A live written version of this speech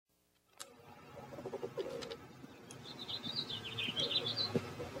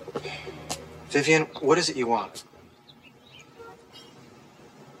Vivian, what is it you want?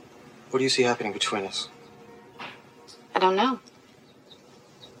 What do you see happening between us? I don't know.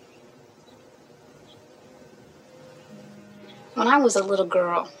 When I was a little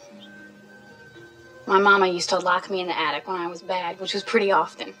girl, my mama used to lock me in the attic when I was bad, which was pretty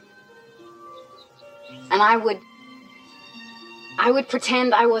often. And I would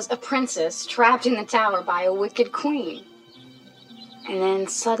pretend I was a princess trapped in the tower by a wicked queen. And then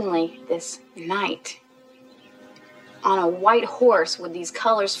suddenly, this knight on a white horse with these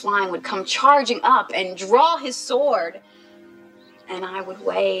colors flying would come charging up and draw his sword. And I would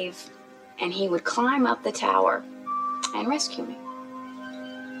wave, and he would climb up the tower and rescue me.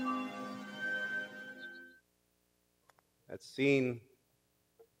 That scene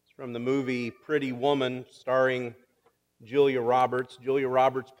is from the movie Pretty Woman, starring Julia Roberts. Julia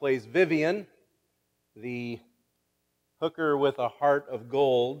Roberts plays Vivian, the hooker with a heart of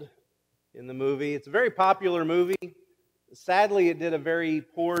gold in the movie. It's a very popular movie. Sadly, it did a very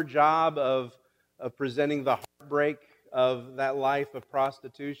poor job of presenting the heartbreak of that life of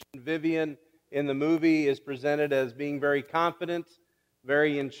prostitution. Vivian in the movie is presented as being very confident,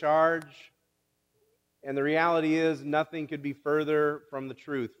 very in charge. And the reality is, nothing could be further from the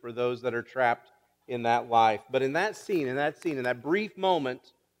truth for those that are trapped in that life. But in that scene, in that brief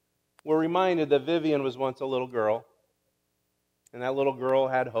moment, we're reminded that Vivian was once a little girl. And that little girl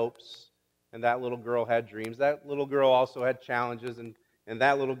had hopes. And that little girl had dreams. That little girl also had challenges. And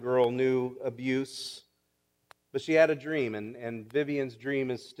that little girl knew abuse. But she had a dream. And Vivian's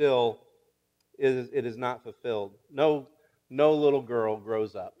dream is still, it is not fulfilled. No little girl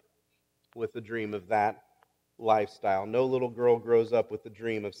grows up with the dream of that lifestyle. No little girl grows up with the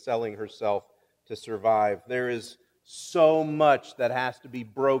dream of selling herself to survive. There is so much that has to be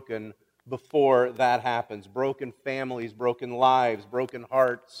broken before that happens. Broken families, broken lives, broken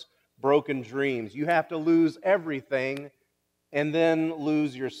hearts, broken dreams. You have to lose everything and then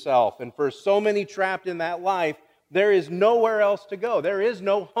lose yourself. And for so many trapped in that life, there is nowhere else to go. There is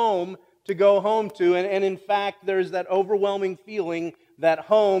no home to go home to. And in fact, there's that overwhelming feeling that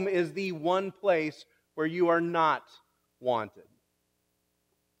home is the one place where you are not wanted.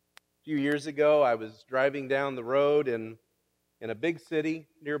 A few years ago, I was driving down the road in a big city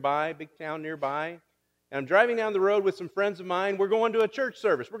nearby, big town nearby. And I'm driving down the road with some friends of mine. We're going to a church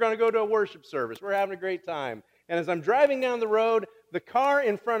service. We're going to go to a worship service. We're having a great time. And as I'm driving down the road, the car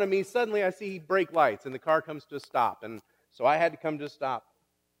in front of me, suddenly I see brake lights, and the car comes to a stop. And so I had to come to a stop.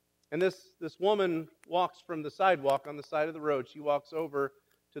 And this woman walks from the sidewalk on the side of the road. She walks over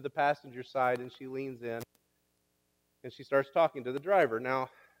to the passenger side, and she leans in, and she starts talking to the driver. Now,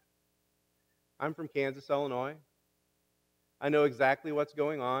 I'm from Kansas, Illinois. I know exactly what's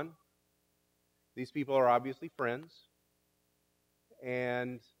going on. These people are obviously friends,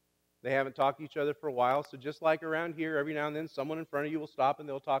 and they haven't talked to each other for a while. So just like around here, every now and then, someone in front of you will stop and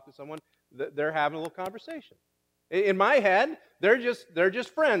they'll talk to someone. They're having a little conversation. In my head, they're just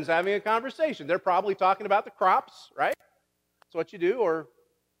friends having a conversation. They're probably talking about the crops, right? That's what you do, or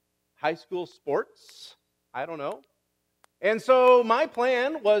high school sports. I don't know. And so my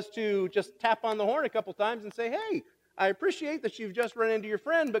plan was to just tap on the horn a couple times and say, hey, I appreciate that you've just run into your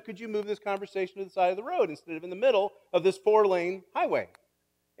friend, but could you move this conversation to the side of the road instead of in the middle of this 4-lane highway?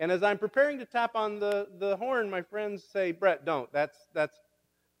 And as I'm preparing to tap on the horn, my friends say, Brett, don't. That's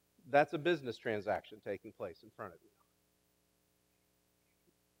a business transaction taking place in front of you.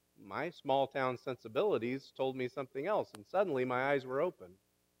 My small town sensibilities told me something else, and suddenly my eyes were open,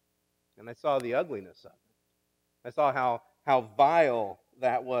 and I saw the ugliness of it. I saw how vile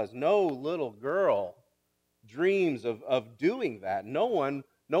that was. No little girl dreams of doing that. No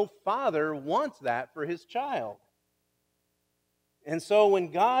father wants that for his child. And so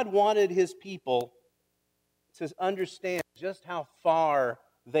when God wanted his people to understand just how far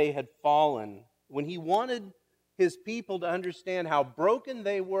they had fallen, when he wanted his people to understand how broken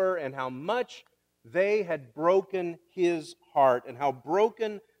they were and how much they had broken his heart and how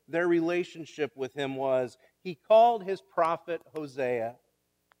broken their relationship with him was, he called his prophet Hosea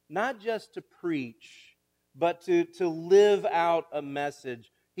not just to preach, but to live out a message.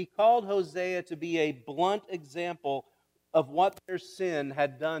 He called Hosea to be a blunt example of what their sin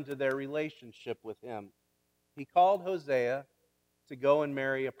had done to their relationship with him. He called Hosea to go and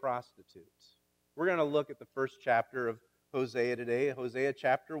marry a prostitute. We're going to look at the first chapter of Hosea today, Hosea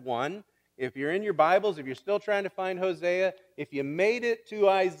chapter 1. If you're in your Bibles, if you're still trying to find Hosea, if you made it to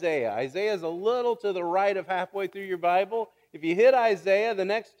Isaiah, Isaiah is a little to the right of halfway through your Bible. If you hit Isaiah, the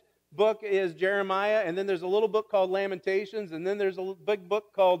next book is Jeremiah, and then there's a little book called Lamentations, and then there's a big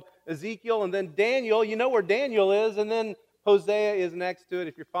book called Ezekiel, and then Daniel. You know where Daniel is, and then Hosea is next to it.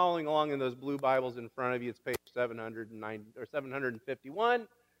 If you're following along in those blue Bibles in front of you, it's page 709 or 751.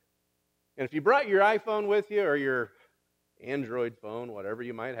 And if you brought your iPhone with you or your Android phone, whatever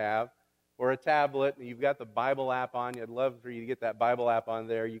you might have, or a tablet, and you've got the Bible app on you, I'd love for you to get that Bible app on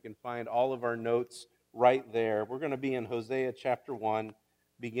there. You can find all of our notes right there. We're going to be in Hosea chapter 1,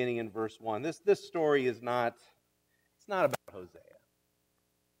 beginning in verse 1. This story is not about Hosea.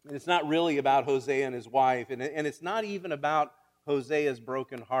 And it's not really about Hosea and his wife, and it's not even about Hosea's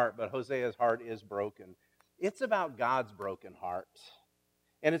broken heart, but Hosea's heart is broken. It's about God's broken heart.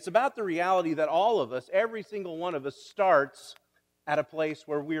 And it's about the reality that all of us, every single one of us, starts at a place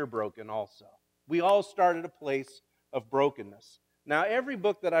where we're broken also. We all start at a place of brokenness. Now, every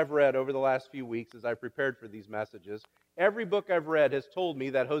book that I've read over the last few weeks as I prepared for these messages, every book I've read has told me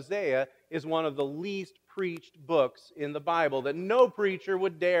that Hosea is one of the least preached books in the Bible, that no preacher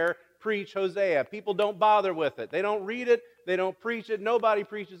would dare preach Hosea. People don't bother with it. They don't read it. They don't preach it. Nobody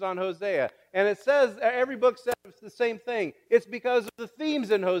preaches on Hosea. And it says, every book says the same thing. It's because of the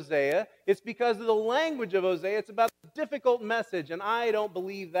themes in Hosea. It's because of the language of Hosea. It's about the difficult message, and I don't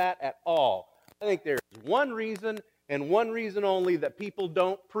believe that at all. I think there's one reason, and one reason only, that people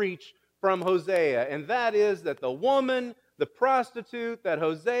don't preach from Hosea, and that is that the woman, the prostitute that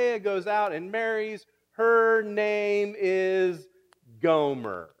Hosea goes out and marries, her name is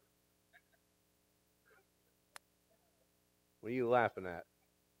Gomer. What are you laughing at?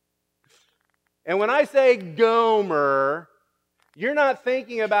 And when I say Gomer, you're not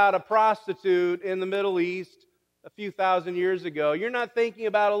thinking about a prostitute in the Middle East a few thousand years ago. You're not thinking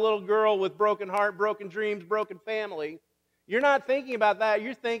about a little girl with broken heart, broken dreams, broken family. You're not thinking about that.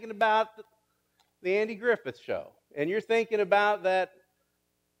 You're thinking about the Andy Griffith Show. And you're thinking about that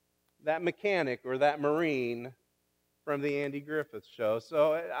mechanic or that Marine from the Andy Griffith Show.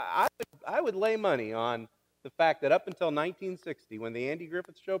 So I would lay money on the fact that up until 1960, when the Andy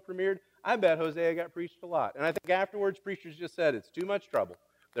Griffith Show premiered, I bet Hosea got preached a lot. And I think afterwards, preachers just said it's too much trouble.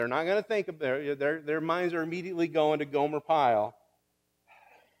 They're not going to think of their minds are immediately going to Gomer Pyle.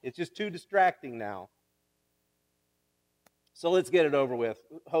 It's just too distracting now. So let's get it over with.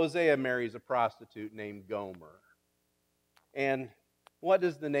 Hosea marries a prostitute named Gomer. And what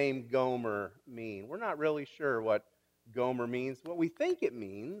does the name Gomer mean? We're not really sure what Gomer means. What we think it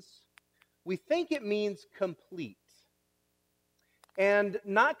means complete. And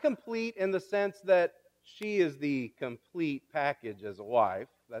not complete in the sense that she is the complete package as a wife.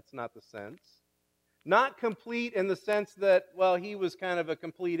 That's not the sense. Not complete in the sense that, well, he was kind of a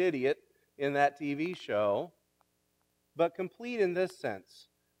complete idiot in that TV show. But complete in this sense,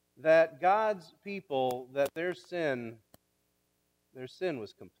 that God's people, that their sin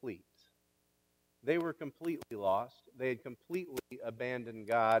was complete. They were completely lost. They had completely abandoned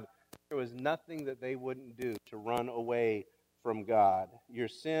God. There was nothing that they wouldn't do to run away from God. Your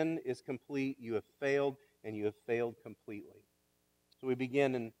sin is complete. You have failed, and you have failed completely. So we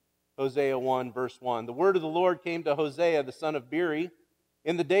begin in Hosea 1, verse 1. The word of the Lord came to Hosea, the son of Beeri,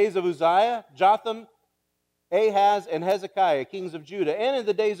 in the days of Uzziah, Jotham, Ahaz, and Hezekiah, kings of Judah, and in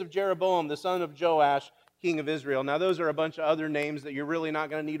the days of Jeroboam, the son of Joash, king of Israel. Now, those are a bunch of other names that you're really not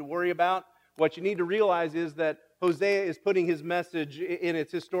going to need to worry about. What you need to realize is that Hosea is putting his message in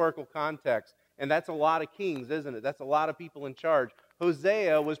its historical context. And that's a lot of kings, isn't it? That's a lot of people in charge.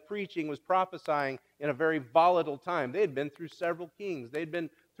 Hosea was preaching, was prophesying in a very volatile time. They had been through several kings. They'd been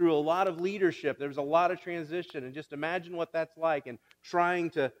through a lot of leadership. There was a lot of transition. And just imagine what that's like, and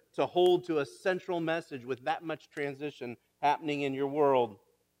trying to hold to a central message with that much transition happening in your world.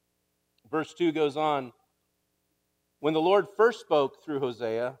 Verse 2 goes on. When the Lord first spoke through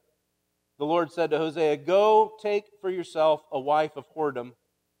Hosea, the Lord said to Hosea, "Go take for yourself a wife of whoredom,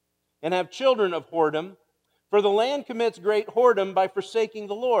 and have children of whoredom, for the land commits great whoredom by forsaking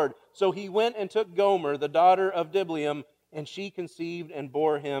the Lord." So he went and took Gomer, the daughter of Diblaim, and she conceived and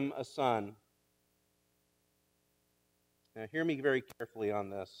bore him a son. Now hear me very carefully on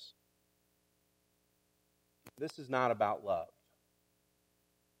this. This is not about love.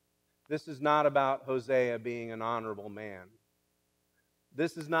 This is not about Hosea being an honorable man.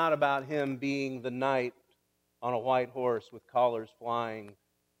 This is not about him being the knight on a white horse with collars flying,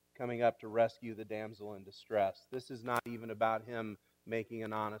 coming up to rescue the damsel in distress. This is not even about him making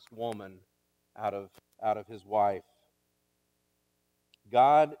an honest woman out of his wife.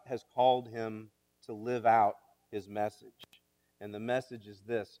 God has called him to live out his message. And the message is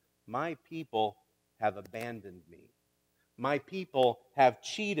this: my people have abandoned me. My people have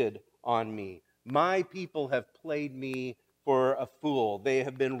cheated on me. My people have played me for a fool. They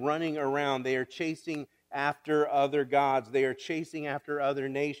have been running around. They are chasing after other gods. They are chasing after other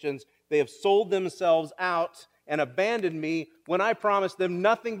nations. They have sold themselves out and abandoned me when I promised them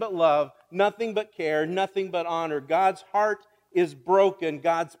nothing but love, nothing but care, nothing but honor. God's heart is broken.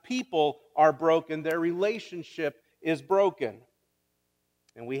 God's people are broken. Their relationship is broken.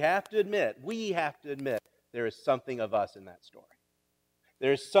 And we have to admit, there is something of us in that story.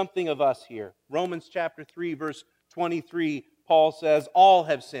 There is something of us here. Romans chapter 3, verse 23, Paul says, all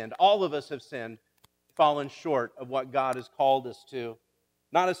have sinned. All of us have sinned, fallen short of what God has called us to.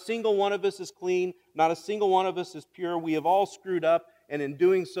 Not a single one of us is clean. Not a single one of us is pure. We have all screwed up, and in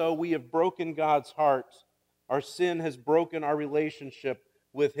doing so, we have broken God's heart. Our sin has broken our relationship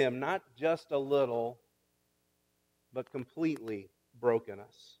with Him, not just a little, but completely broken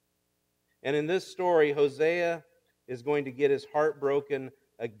us. And in this story, Hosea is going to get his heart broken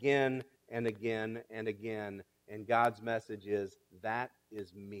again and again and again. And God's message is, that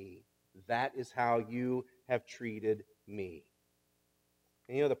is me. That is how you have treated me.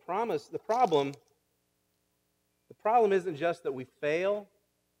 And you know, the problem isn't just that we fail.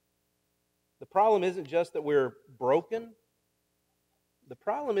 The problem isn't just that we're broken. The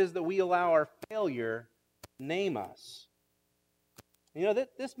problem is that we allow our failure to name us. You know,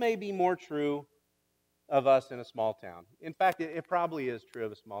 this may be more true of us in a small town. In fact, it probably is true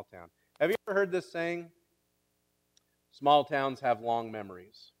of a small town. Have you ever heard this saying? Small towns have long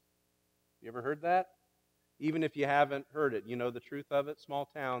memories. You ever heard that? Even if you haven't heard it, you know the truth of it. Small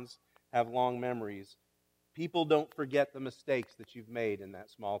towns have long memories. People don't forget the mistakes that you've made in that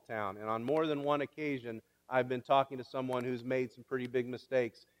small town. And on more than one occasion, I've been talking to someone who's made some pretty big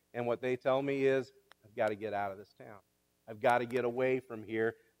mistakes, and what they tell me is, I've got to get out of this town. I've got to get away from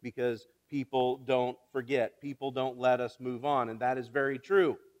here because people don't forget. People don't let us move on, and that is very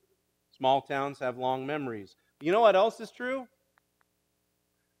true. Small towns have long memories. You know what else is true?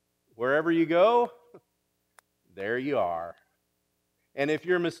 Wherever you go, there you are. And if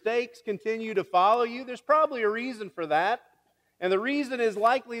your mistakes continue to follow you, there's probably a reason for that. And the reason is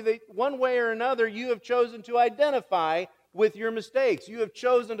likely that one way or another you have chosen to identify with your mistakes. You have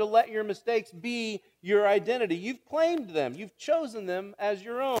chosen to let your mistakes be your identity. You've claimed them. You've chosen them as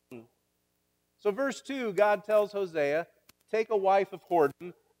your own. So verse 2, God tells Hosea, take a wife of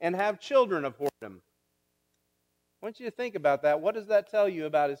whoredom and have children of whoredom. I want you to think about that. What does that tell you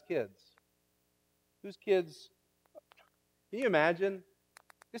about his kids? Whose kids? Can you imagine?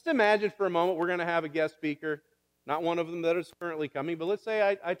 Just imagine for a moment we're going to have a guest speaker. Not one of them that is currently coming, but let's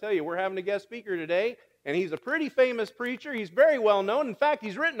say I tell you we're having a guest speaker today, and he's a pretty famous preacher. He's very well known. In fact,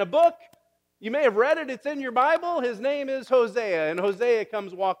 he's written a book. You may have read it. It's in your Bible. His name is Hosea, and Hosea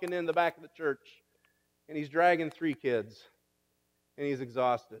comes walking in the back of the church, and he's dragging 3 kids, and he's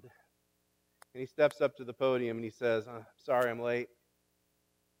exhausted. And he steps up to the podium, and he says, sorry I'm late.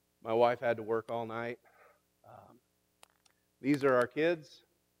 My wife had to work all night. These are our kids.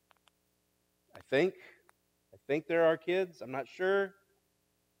 I think they're our kids. I'm not sure.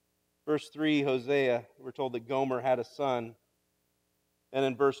 Verse 3, Hosea, we're told that Gomer had a son. And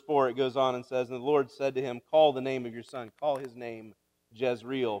in verse 4, it goes on and says, and the Lord said to him, call the name of your son. Call his name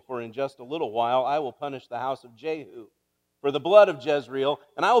Jezreel, for in just a little while I will punish the house of Jehu for the blood of Jezreel,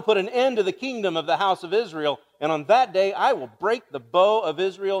 and I will put an end to the kingdom of the house of Israel. And on that day I will break the bow of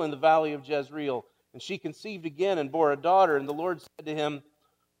Israel in the valley of Jezreel. And she conceived again and bore a daughter. And the Lord said to him,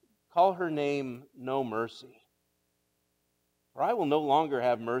 call her name No Mercy. For I will no longer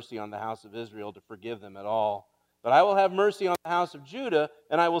have mercy on the house of Israel to forgive them at all. But I will have mercy on the house of Judah,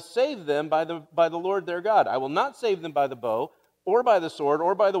 and I will save them by the Lord their God. I will not save them by the bow, or by the sword,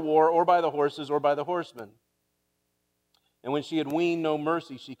 or by the war, or by the horses, or by the horsemen. And when she had weaned no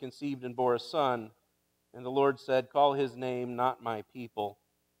mercy, she conceived and bore a son. And the Lord said, call his name Not My People.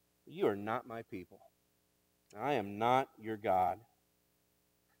 You are not my people. I am not your God.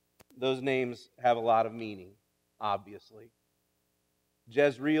 Those names have a lot of meaning, obviously.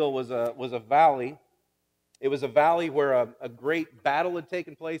 Jezreel was a valley. It was a valley where a great battle had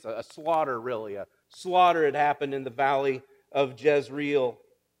taken place, a slaughter really. A slaughter had happened in the valley of Jezreel.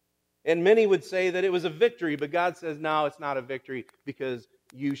 And many would say that it was a victory, but God says, no, it's not a victory because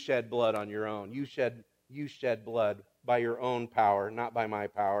you shed blood on your own. You shed blood by your own power, not by my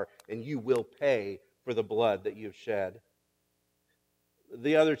power, and you will pay for the blood that you've shed.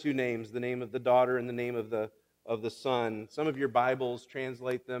 The other 2 names, the name of the daughter and the name of the son, some of your Bibles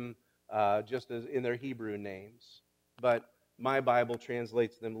translate them just as in their Hebrew names, but my Bible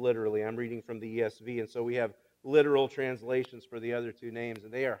translates them literally. I'm reading from the ESV, and so we have literal translations for the other 2 names,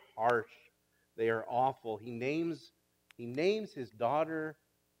 and they are harsh. They are awful. He names his daughter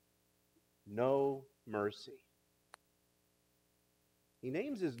No Mercy. He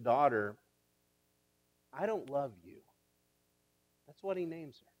names his daughter I don't love you. That's what he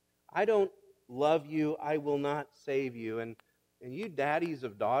names her. I don't love you. I will not save you. And you daddies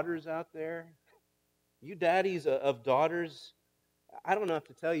of daughters out there, you daddies of daughters, I don't have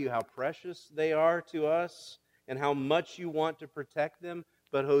to tell you how precious they are to us and how much you want to protect them.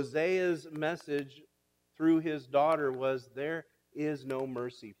 But Hosea's message through his daughter was, there is no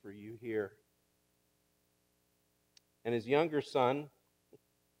mercy for you here. And his younger son,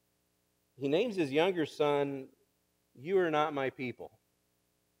 he names his younger son, you are not my people.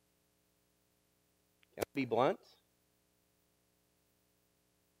 Can I be blunt?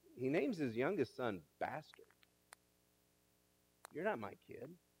 He names his youngest son bastard. You're not my kid.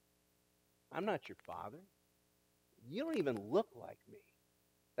 I'm not your father. You don't even look like me.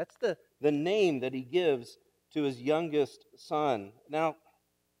 That's the name that he gives to his youngest son. Now,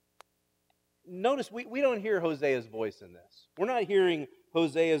 notice we don't hear Hosea's voice in this. We're not hearing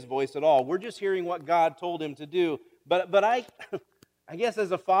Hosea's voice at all. We're just hearing what God told him to do. But I guess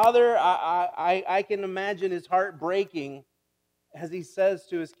as a father, I can imagine his heart breaking as he says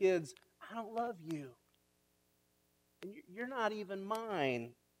to his kids, I don't love you. You're not even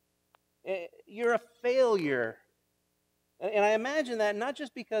mine. You're a failure. And I imagine that not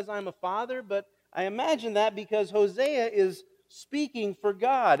just because I'm a father, but I imagine that because Hosea is speaking for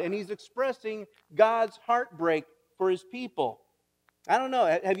God, and he's expressing God's heartbreak for his people. I don't know,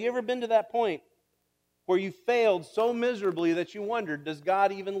 have you ever been to that point where you failed so miserably that you wondered, does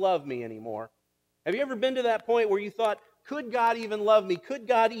God even love me anymore? Have you ever been to that point where you thought, could God even love me? Could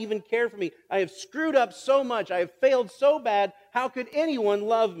God even care for me? I have screwed up so much. I have failed so bad. How could anyone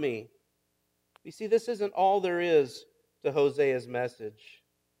love me? You see, this isn't all there is to Hosea's message,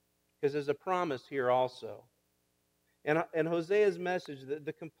 because there's a promise here also. And Hosea's message,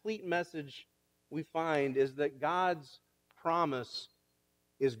 the complete message we find is that God's promise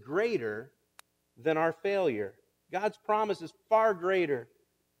is greater than our failure. God's promise is far greater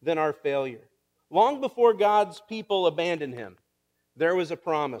than our failure. Long before God's people abandoned him, there was a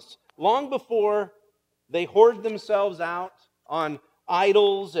promise. Long before they hoarded themselves out on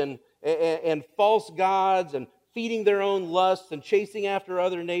idols and false gods and feeding their own lusts and chasing after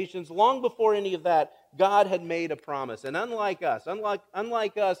other nations, long before any of that, God had made a promise. And unlike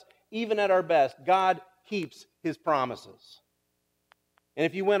us, even at our best, God keeps his promises. And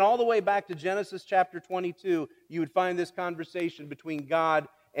if you went all the way back to Genesis chapter 22, you would find this conversation between God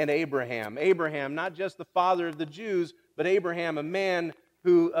and Abraham. Abraham, not just the father of the Jews, but Abraham, a man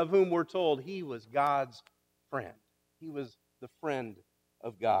of whom we're told he was God's friend. He was the friend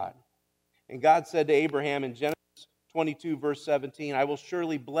of God. And God said to Abraham in Genesis 22, verse 17, I will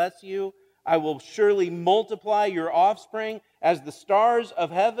surely bless you. I will surely multiply your offspring as the stars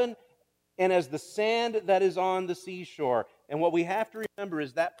of heaven and as the sand that is on the seashore. And what we have to remember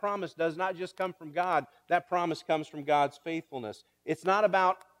is that promise does not just come from God. That promise comes from God's faithfulness. It's not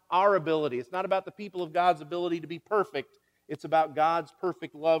about our ability. It's not about the people of God's ability to be perfect. It's about God's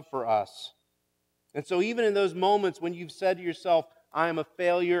perfect love for us. And so even in those moments when you've said to yourself, I am a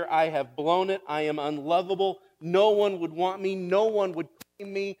failure, I have blown it, I am unlovable, no one would want me, no one would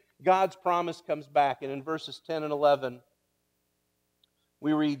claim me, God's promise comes back. And in verses 10 and 11,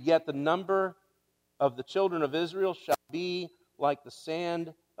 we read, yet the number of the children of Israel shall be like the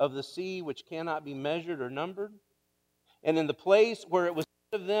sand of the sea, which cannot be measured or numbered. And in the place where it was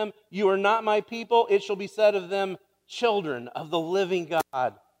said of them, you are not my people, it shall be said of them, children of the living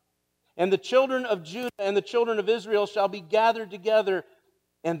God. And the children of Judah and the children of Israel shall be gathered together,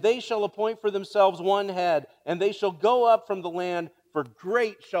 and they shall appoint for themselves one head, and they shall go up from the land, for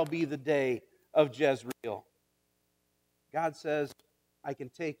great shall be the day of Jezreel. God says, I can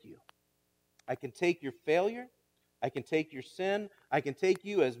take you. I can take your failure. I can take your sin. I can take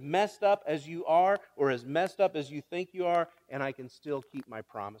you as messed up as you are, or as messed up as you think you are, and I can still keep my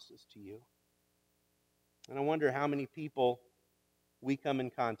promises to you. And I wonder how many people we come in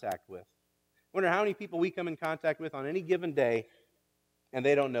contact with. I wonder how many people we come in contact with on any given day, and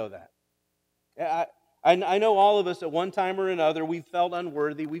they don't know that. I know all of us at one time or another, we've felt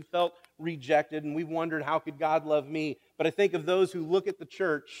unworthy, we've felt rejected, and we've wondered, how could God love me? But I think of those who look at the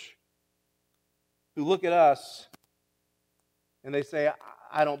church, who look at us, and they say,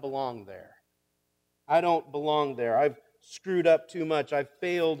 I don't belong there. I don't belong there. I've screwed up too much. I've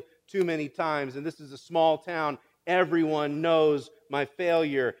failed too many times, and this is a small town. Everyone knows my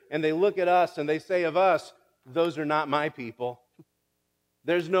failure. And they look at us and they say of us, those are not my people.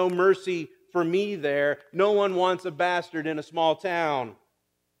 There's no mercy for me there. No one wants a bastard in a small town.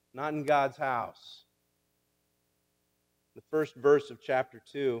 Not in God's house. The first verse of chapter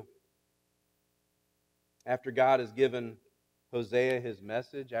 2, after God has given Hosea his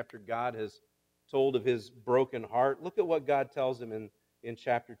message, after God has told of his broken heart. Look at what God tells him in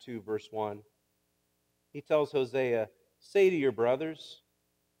chapter 2, verse 1. He tells Hosea, say to your brothers,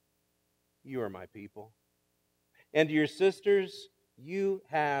 you are my people. And to your sisters, you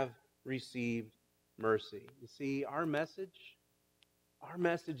have received mercy. You see, our message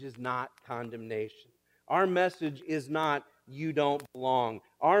is not condemnation. Our message is not you don't belong.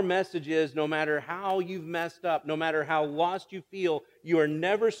 Our message is no matter how you've messed up, no matter how lost you feel, you are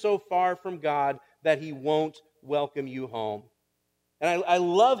never so far from God that He won't welcome you home. And I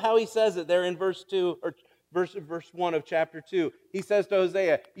love how he says it there in verse 2, or verse 1 of chapter 2. He says to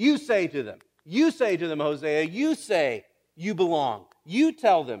Hosea, you say to them, Hosea, you say you belong. You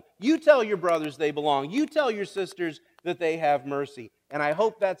tell them, you tell your brothers they belong. You tell your sisters that they have mercy. And I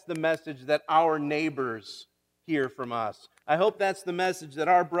hope that's the message that our neighbors hear from us. I hope that's the message that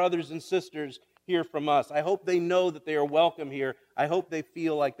our brothers and sisters hear from us. I hope they know that they are welcome here. I hope they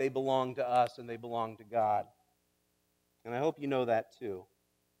feel like they belong to us and they belong to God. And I hope you know that too.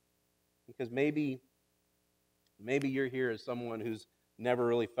 Because maybe you're here as someone who's never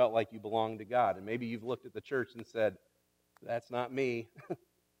really felt like you belong to God. And maybe you've looked at the church and said, that's not me.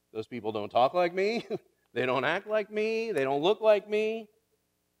 Those people don't talk like me. They don't act like me. They don't look like me.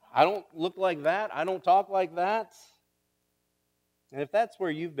 I don't look like that. I don't talk like that. And if that's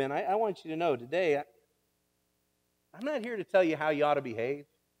where you've been, I want you to know today, I'm not here to tell you how you ought to behave.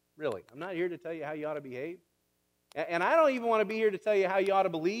 Really, I'm not here to tell you how you ought to behave. And I don't even want to be here to tell you how you ought to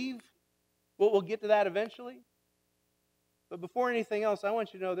believe. We'll get to that eventually. But before anything else, I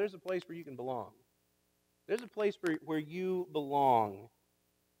want you to know there's a place where you can belong. There's a place where you belong.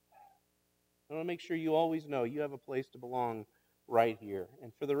 I want to make sure you always know you have a place to belong right here.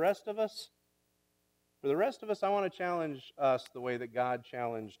 And for the rest of us, I want to challenge us the way that God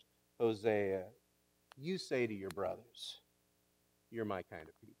challenged Hosea. You say to your brothers, you're my kind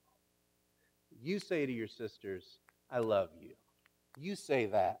of people. You say to your sisters, I love you. You say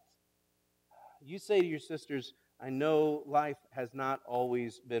that. You say to your sisters, I know life has not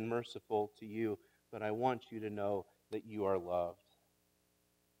always been merciful to you, but I want you to know that you are loved.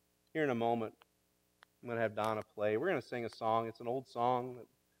 Here in a moment, I'm going to have Donna play. We're going to sing a song. It's an old song.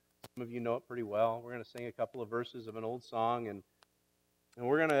 Some of you know it pretty well. We're going to sing a couple of verses of an old song, and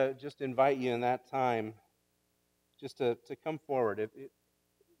we're going to just invite you in that time just to come forward.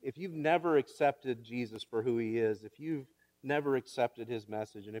 If you've never accepted Jesus for who He is, if you've never accepted His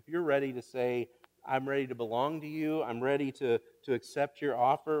message, and if you're ready to say, I'm ready to belong to you, I'm ready to accept your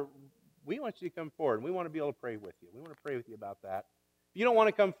offer, we want you to come forward, and we want to be able to pray with you. We want to pray with you about that. If you don't want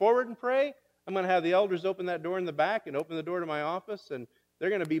to come forward and pray, I'm going to have the elders open that door in the back and open the door to my office, and they're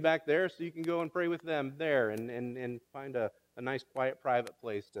going to be back there so you can go and pray with them there and find a nice, quiet, private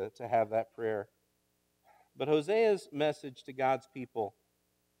place to have that prayer. But Hosea's message to God's people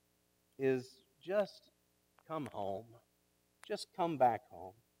is just come home. Just come back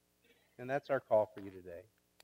home. And that's our call for you today.